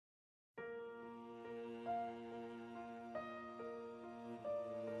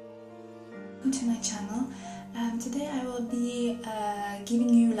welcome to my channel. Today I will be giving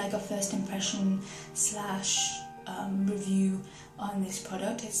you like a first impression slash review on this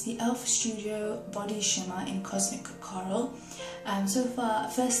product. It's the E.L.F Studio Body Shimmer in Cosmic Coral. So far,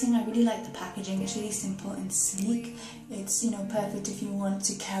 first thing, I really like the packaging. It's really simple and sleek. It's, you know, perfect if you want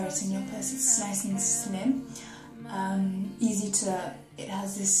to carry it in your purse. It's nice and slim, easy to. It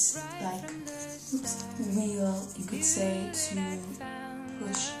has this like wheel, you could say, to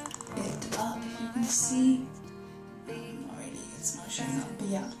push it up. If you can see, not really, it's not showing up, but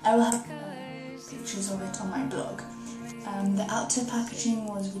yeah, I will have pictures of it on my blog. The outer packaging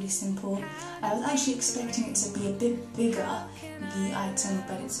was really simple. I was actually expecting it to be a bit bigger, the item,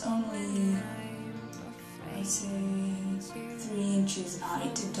 but it's only, I'd say, 3 inches in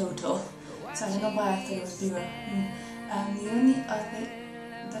height in total. So I don't know why I thought it was bigger. The only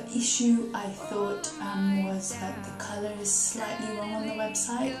the issue I thought was that the colour is slightly wrong on the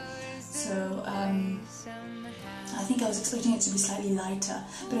website. So I think I was expecting it to be slightly lighter,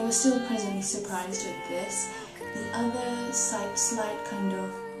 but I was still pleasantly surprised with this. The other slight kind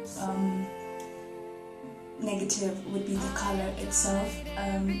of negative would be the colour itself.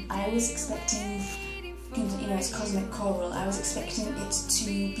 I was expecting, you know, it's Cosmic Coral. I was expecting it to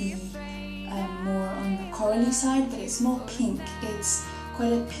be more on the corally side, but it's more pink. It's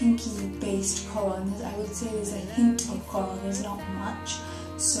quite a pinky based coral, and I would say there's a hint of coral. There's not much.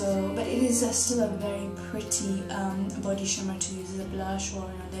 So, but it is still a very pretty body shimmer to use as a blush or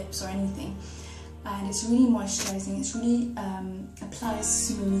on your lips or anything. And it's really moisturizing. It's really applies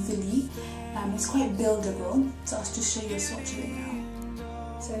smoothly. It's quite buildable. So I'll just show you a swatch of it now.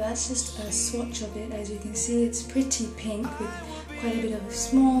 So that's just a swatch of it. As you can see, it's pretty pink with quite a bit of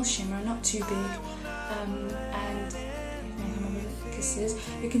small shimmer, not too big. And kisses.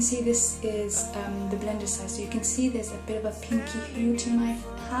 You can see this is the blender size. So you can see there's a bit of a pinky hue to my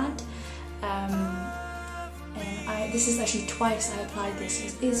hand. And this is actually twice I applied this.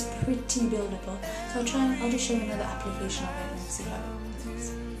 It is pretty buildable. So I'll just show you another application of it and see how it looks.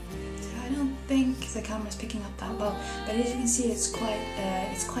 So I don't think the camera's picking up that well, but as you can see, it's quite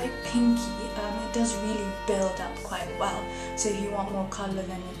pinky. It does really build up quite well. So if you want more colour,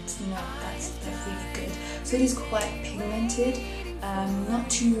 then it's, you know, that's really good. So it is quite pigmented. Not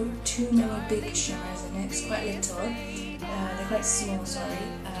too many big shimmers in it. It's quite little. They're quite small, sorry.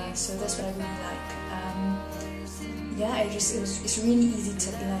 So that's what I really like. Yeah, it's really easy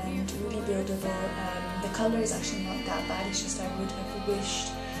to blend, really buildable. The colour is actually not that bad. It's just I would have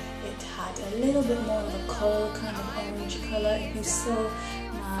wished it had a little bit more of a coral kind of orange colour. If you saw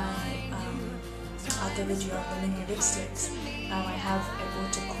my other video of the mini lipsticks, I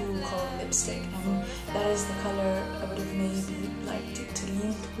bought a cool coral lipstick, and that is the colour I would have maybe liked it to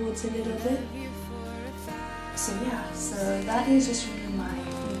lean towards a little bit. So yeah, so that is just really my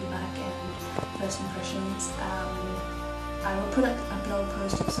feedback and first impressions. I will put up a blog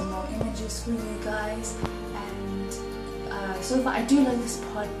post with some more images for you guys, and so far I do like this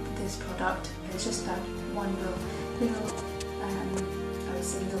product. It's just that one little I would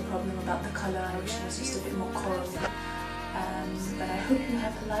say little problem about the colour. I wish it was just a bit more coral. But I hope you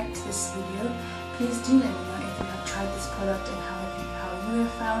have liked this video. Please do let me know if you have tried this product and how you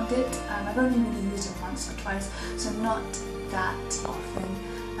have found it. I've only really used it once or twice, so not that often,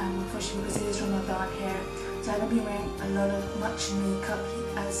 unfortunately, because it is from my dark hair. So I haven't been wearing much makeup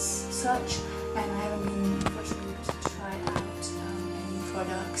as such, and I haven't been unfortunately able to try out any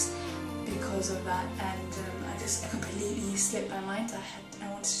products because of that. And I just completely slipped my mind. I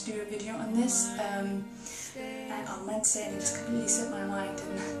wanted to do a video on this. And on Wednesday, and it just completely slipped my mind,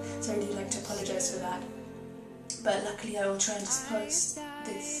 and so I really like to apologise for that. But luckily I will try and just post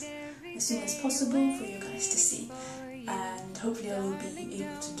this as soon as possible for you guys to see, and hopefully I will be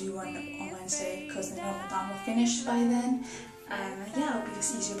able to do one on Wednesday because the Ramadan will finish by then, and yeah, it'll be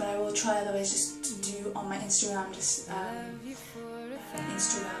just easier. But I will try otherwise just to do on my Instagram, just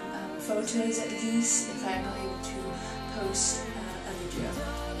Instagram photos at least, if I'm not able to post a video.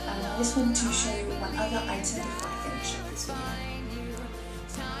 I just want to show you one other item before I finish up this video.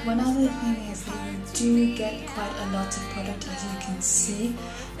 One other thing is that you do get quite a lot of product, as you can see.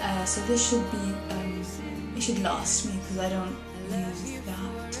 So this should be, it should last me because I don't use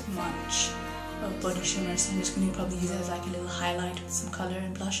that much of body shimmer. So I'm just going to probably use it as like a little highlight with some colour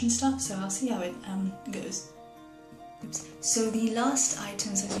and blush and stuff. So I'll see how it goes. So the last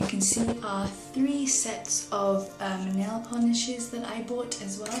items, as you can see, are 3 sets of nail polishes that I bought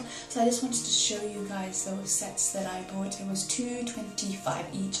as well. So I just wanted to show you guys those sets that I bought. It was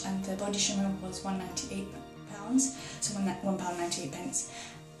 £2.25 each, and the body shimmer was £1.98, so £1.98.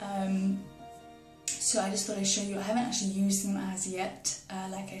 So I just thought I'd show you. I haven't actually used them as yet,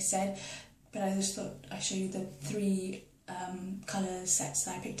 like I said. but I just thought I'd show you the 3 colour sets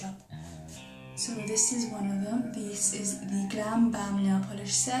that I picked up. So this is one of them. This is the Glam Bam nail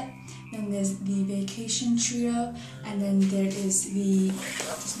polish set. Then there's the Vacation Trio, and then there is the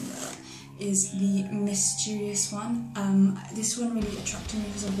mysterious one. This one really attracted me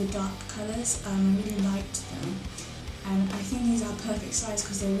because of the dark colours. I really liked them, and I think these are perfect size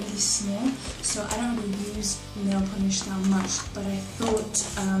because they're really small. So I don't really use nail polish that much, but I thought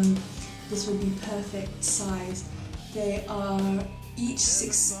this would be perfect size. They are each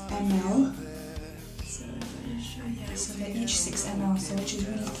 6 ml. So they're each 6 ml, so which is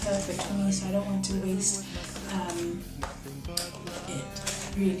really perfect for me, so I don't want to waste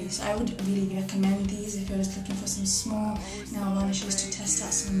it, really. So I would really recommend these if you're just looking for some small nail varnishes to test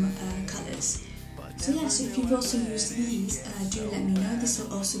out some colours. So yeah, so if you've also used these, do let me know. This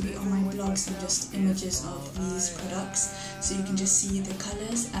will also be on my blog, so just images of these products, so you can just see the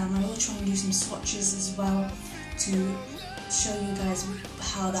colours. I will try and do some swatches as well to show you guys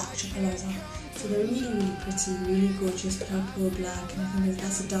how the actual colours are. So they're really pretty, really gorgeous purple, black, and I think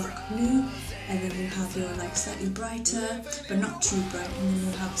that's a dark blue, and then you have your like slightly brighter, but not too bright, and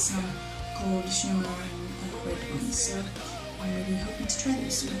then you have some gold shimmer and red ones. So I'm really hoping to try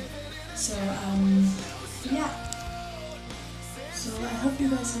those soon. So yeah. So I hope you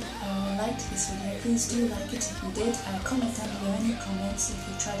guys have liked this video. Please do like it if you did. Comment down below any comments if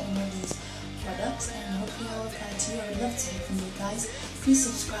you tried any of these products, and hopefully I will reply to you. I would love to hear from you guys. Please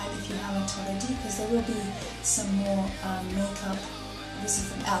subscribe if you haven't already, because there will be some more makeup, obviously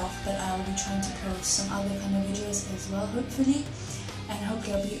from E.L.F, but I will be trying to post some other kind of videos as well, hopefully, and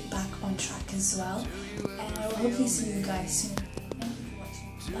hopefully I'll be back on track as well, and I will hopefully see you guys soon. Thank you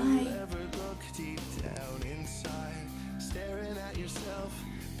for watching. Bye!